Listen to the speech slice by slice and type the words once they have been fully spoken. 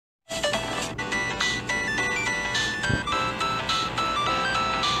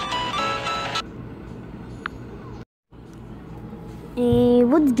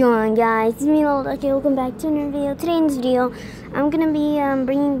what's going on, guys? It's me, Lolducky. Welcome back to another video. Today in this video, I'm gonna be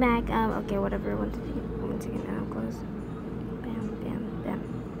bringing back okay, whatever. One second. Close. Bam.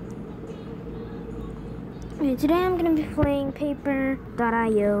 Okay, today I'm gonna be playing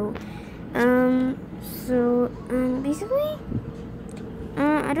paper.io. Basically,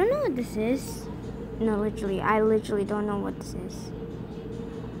 I don't know what this is. No, literally, I literally don't know what this is.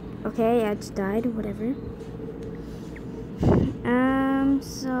 Okay, I just died. Whatever.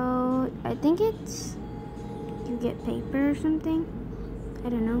 So I think it's you get paper or something. I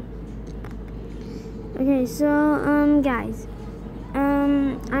don't know. Okay, so guys,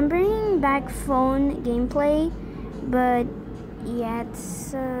 I'm bringing back phone gameplay, but yeah,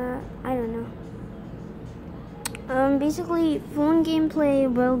 it's I don't know. Basically, phone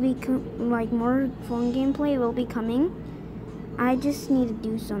gameplay will be more phone gameplay will be coming. I just need to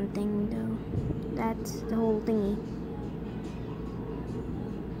do something though. That's the whole thingy.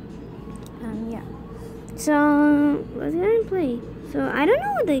 Yeah. So let's go and play. So I don't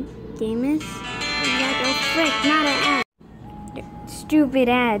know what the game is. Oh frick, not an ad. Stupid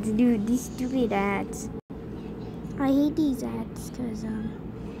ads, dude. These stupid ads. I hate these ads because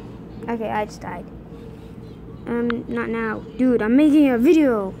okay, I just died. Not now, dude. I'm making a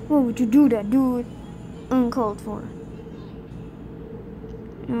video. Why would you do that, dude? Uncalled for.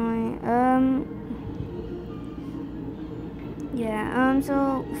 Yeah,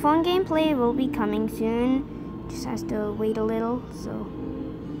 so phone gameplay will be coming soon. Just has to wait a little, so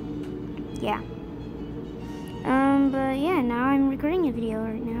yeah. But yeah, now I'm recording a video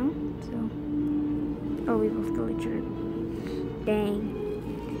right now, so oh, we both glitched. Dang.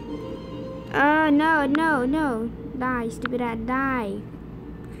 No. Die, stupid ad, die.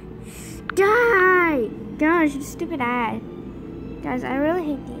 Die! Gosh, stupid ad. Guys, I really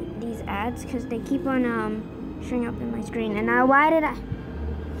hate these ads because they keep on showing up in my screen. And now, why did I?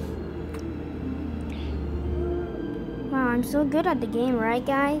 Wow, I'm so good at the game, right,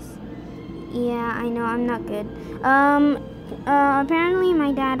 guys? Yeah, I know I'm not good. Apparently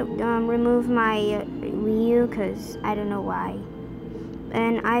my dad removed my Wii U because I don't know why.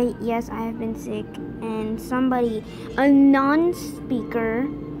 And yes, I have been sick. And somebody, a non-speaker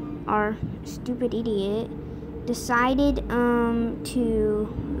or stupid idiot, decided to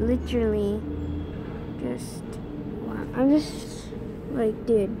literally just I'm just like,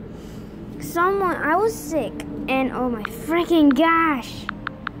 dude, I was sick and oh my freaking gosh,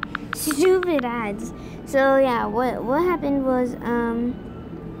 stupid ads. So yeah, what happened was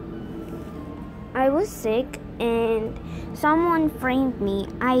I was sick and someone framed me.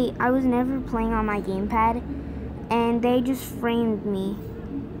 I was never playing on my gamepad and they just framed me.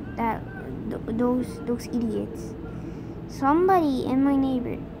 Those idiots. Somebody in my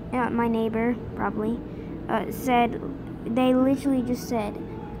neighbor probably said, they literally just said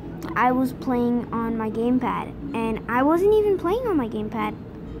I was playing on my gamepad and I wasn't even playing on my gamepad.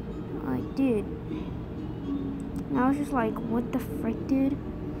 Like, dude. And I was just like, what the frick, dude?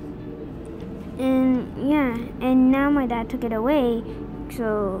 And yeah, and now my dad took it away,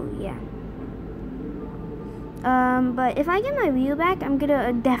 so yeah. But if I get my Wii U back, I'm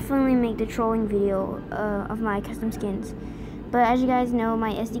gonna definitely make the trolling video of my custom skins. But as you guys know,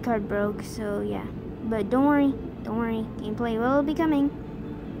 my SD card broke, so yeah. But don't worry, gameplay will be coming.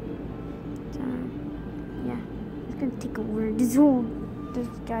 So, yeah, it's gonna take over this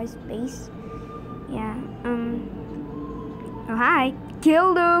guy's base. Yeah. Oh hi,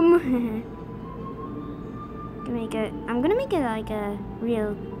 killed him. I'm gonna make it like a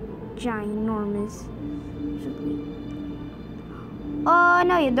real ginormous. Oh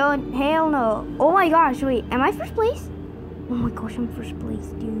no, you don't. Hell no. Oh my gosh, wait, am I first place? Oh my gosh, I'm first place,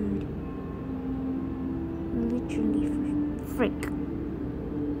 dude. Literally first. Frick.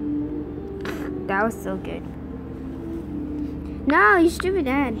 That was so good. No, you stupid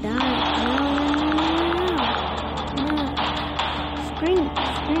ad. Die. No. Screen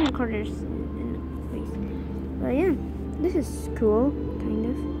recorders. But yeah, this is cool, kind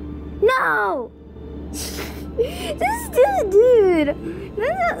of. No! This dude!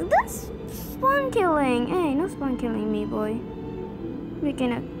 That's spawn killing. Hey, no spawn killing me, boy.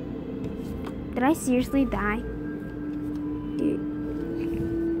 Did I seriously die? Dude.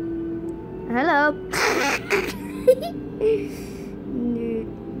 Hello. Dude.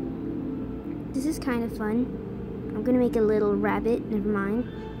 This is kind of fun. I'm gonna make a little rabbit, never mind.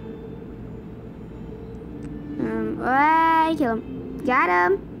 I kill him. Got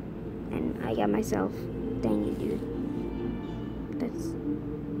him. And I got myself. Dang it, dude.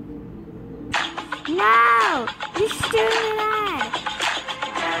 No! You stupid ad!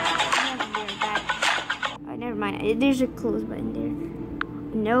 Oh, never mind. There's a close button there.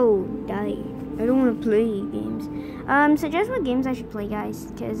 No, die. I don't want to play games. Suggest what games I should play, guys.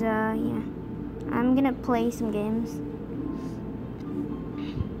 Cause yeah, I'm gonna play some games.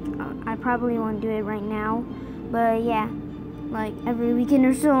 I probably won't do it right now, but yeah, like every weekend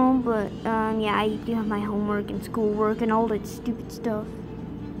or so. But yeah, I do have my homework and schoolwork and all that stupid stuff,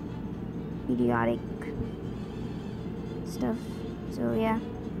 idiotic stuff. So yeah,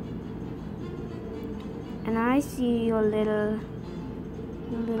 and I see your little.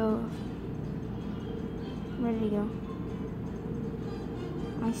 Where did he go?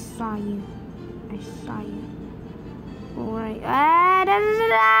 I saw you. Alright. Ah, gosh,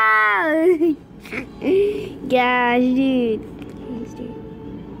 dude. Thanks, dude.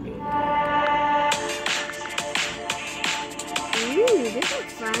 Ooh, this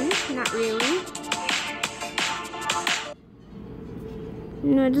looks fun. Not really.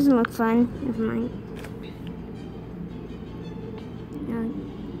 No, it doesn't look fun. Never mind.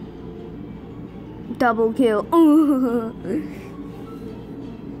 Double kill.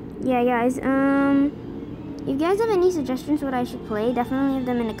 Yeah, guys. If you guys have any suggestions what I should play, definitely leave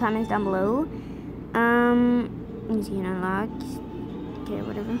them in the comments down below. Easy and unlocked. Okay,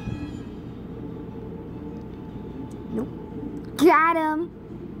 whatever. Nope. Got him.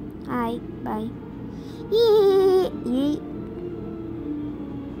 Hi. Bye. Yeet.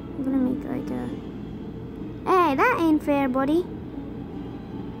 I'm gonna make like a. Hey, that ain't fair, buddy.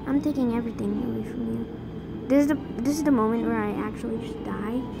 I'm taking everything away from you. This is the moment where I actually just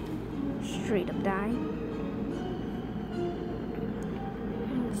die. Straight up die.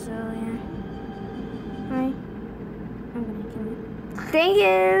 So yeah. Hi. I'm gonna kill you. Thank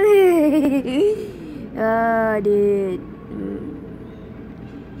you! Oh, dude.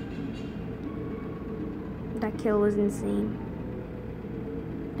 That kill was insane.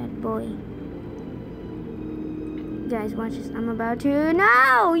 That boy. Guys, watch this. I'm about to.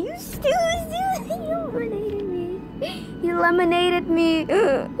 No! You stupid! You eliminated me. You eliminated me.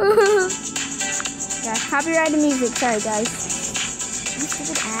 Yeah, copyrighted music. Sorry, guys. These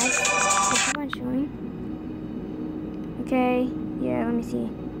stupid ads. Keep on showing. Okay. Yeah, let me see.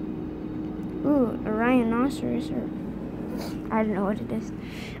 Ooh, a rhinoceros or I don't know what it is.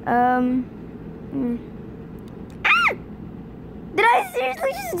 Ah! Did I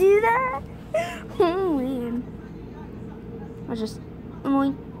seriously just do that? Oh man. I just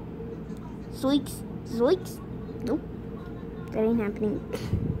annoying. Zoiks. Nope. That ain't happening.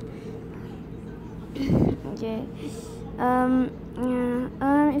 Okay. Yeah.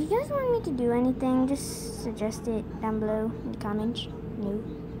 If you guys want me to do anything, just suggest it down below in the comments. No.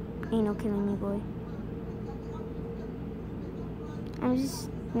 Ain't no killing me, boy. I'm just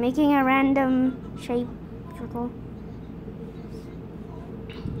making a random shape circle.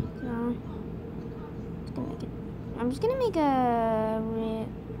 So, I'm just gonna make a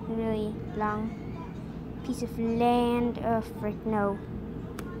really long piece of land. Oh, frick, no.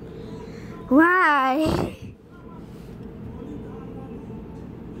 Why?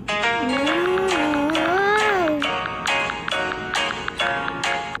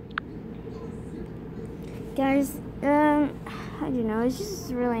 Guys, I don't know, it's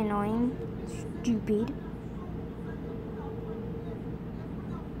just really annoying. Stupid.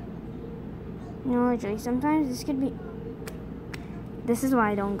 No, literally, sometimes this could be... This is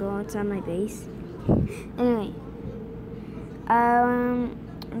why I don't go outside my base. Anyway.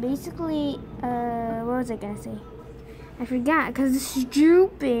 Basically, what was I gonna say? I forgot, because the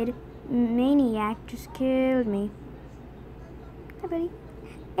stupid maniac just killed me. Hi, buddy.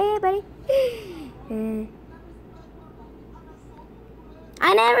 Hey, buddy.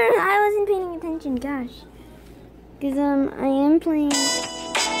 I wasn't paying attention, gosh. Because, I am playing...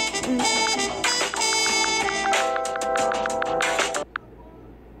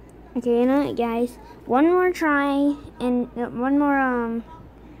 Okay, you know what, guys? One more try, and one more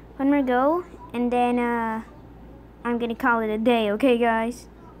go, and then, I'm gonna call it a day, okay, guys?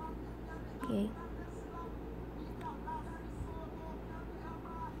 Okay.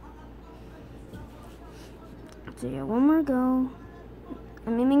 So, yeah, one more go.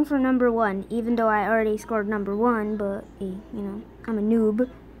 I'm aiming for number 1, even though I already scored number 1, but, hey, you know, I'm a noob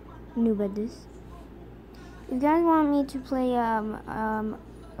at this. If you guys want me to play,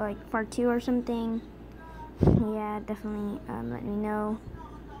 like part 2 or something, yeah, definitely, let me know.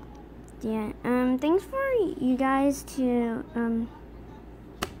 Yeah, thanks for you guys to,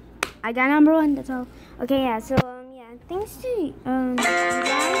 I got number 1, that's all. Okay, yeah, so, yeah, thanks to, you guys.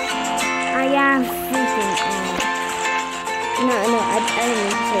 Yeah, freaking, no, I didn't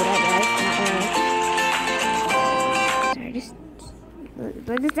mean to say that, guys. Sorry, just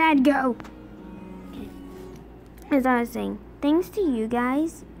let this ad go. As I was saying, thanks to you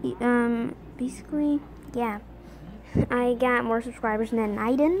guys, basically, yeah, I got more subscribers than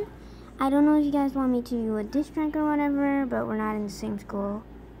Aiden. I don't know if you guys want me to do a diss track or whatever, but we're not in the same school.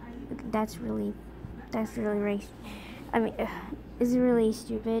 That's really race. I mean, it's really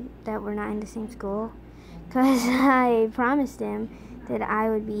stupid that we're not in the same school, cause I promised him that I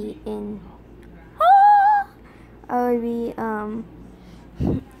would be in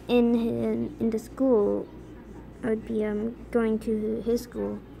the school. I would be going to his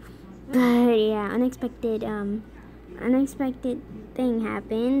school. But yeah, unexpected thing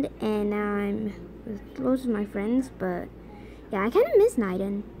happened, and now I'm close with my friends. But yeah, I kind of miss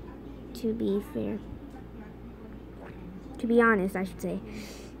Naiden, to be fair. To be honest, I should say.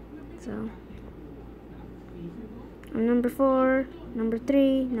 So I'm number 4, number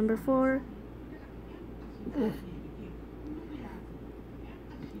 3, number 4. I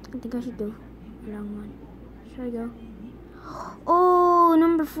think I should go a long one. Should I go? Oh,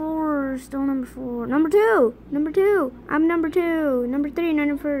 number 4. Still number 4. Number 2. Number 2. I'm number 2. Number 3.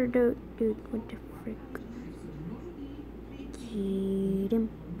 Number 4. Dude, what the frick?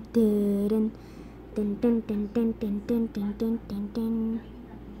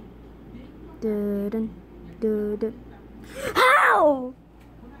 How?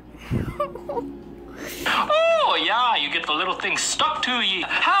 Oh, yeah, you get the little thing stuck to you.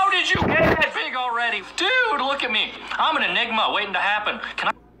 How did you get that big already? Dude, look at me. I'm an enigma waiting to happen. Can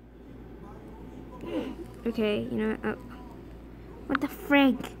I? Okay, you know, what the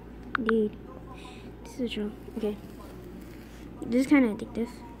frick? Dude, this is true. Okay. This is kind of addictive,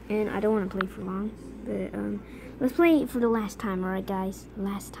 and I don't want to play for long, but, let's play for the last time, alright, guys?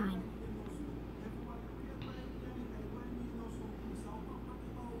 Last time.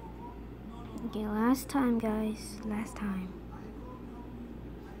 Okay, last time, guys. Last time.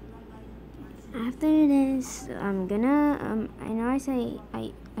 After this, I'm gonna, I know I say,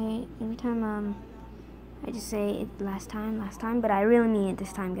 I every time, I just say it last time, but I really mean it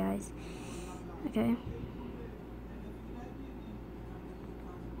this time, guys. Okay?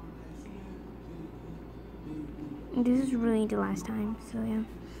 This is really the last time, so yeah.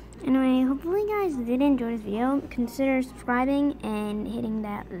 Anyway, hopefully you guys did enjoy this video. Consider subscribing and hitting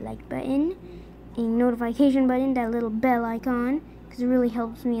that like button and notification button, that little bell icon, because it really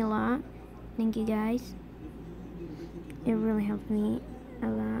helps me a lot. Thank you guys. It really helped me a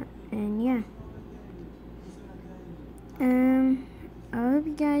lot, and yeah. I hope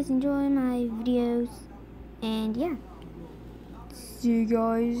you guys enjoy my videos, and yeah. See you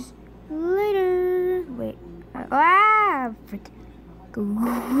guys later. Wait. Frick.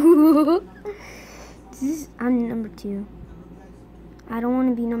 I'm number 2. I don't want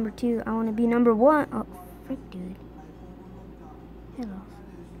to be number 2. I want to be number 1. Oh, frick, dude. Hello.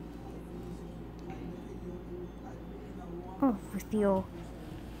 Off with your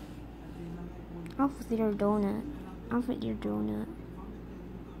donut. Off with your donut.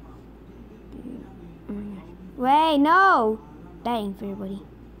 Dude. Oh my gosh. Wait, no! That ain't fair, buddy.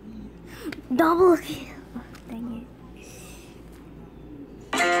 Double kill. Oh, dang it.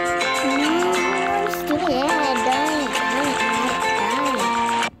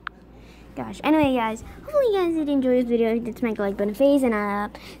 Gosh. Anyway, guys, hopefully you guys did enjoy this video. If you did, smack the like button, face,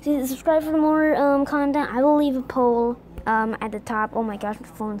 and subscribe for more content. I will leave a poll at the top. Oh my gosh, my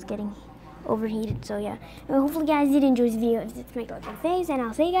phone's getting overheated. So yeah, hopefully you guys did enjoy this video. If you did, smack the like button, face, and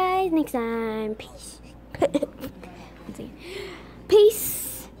I'll see you guys next time. Peace.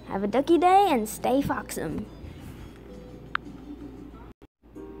 Peace. Have a ducky day and stay foxwesome.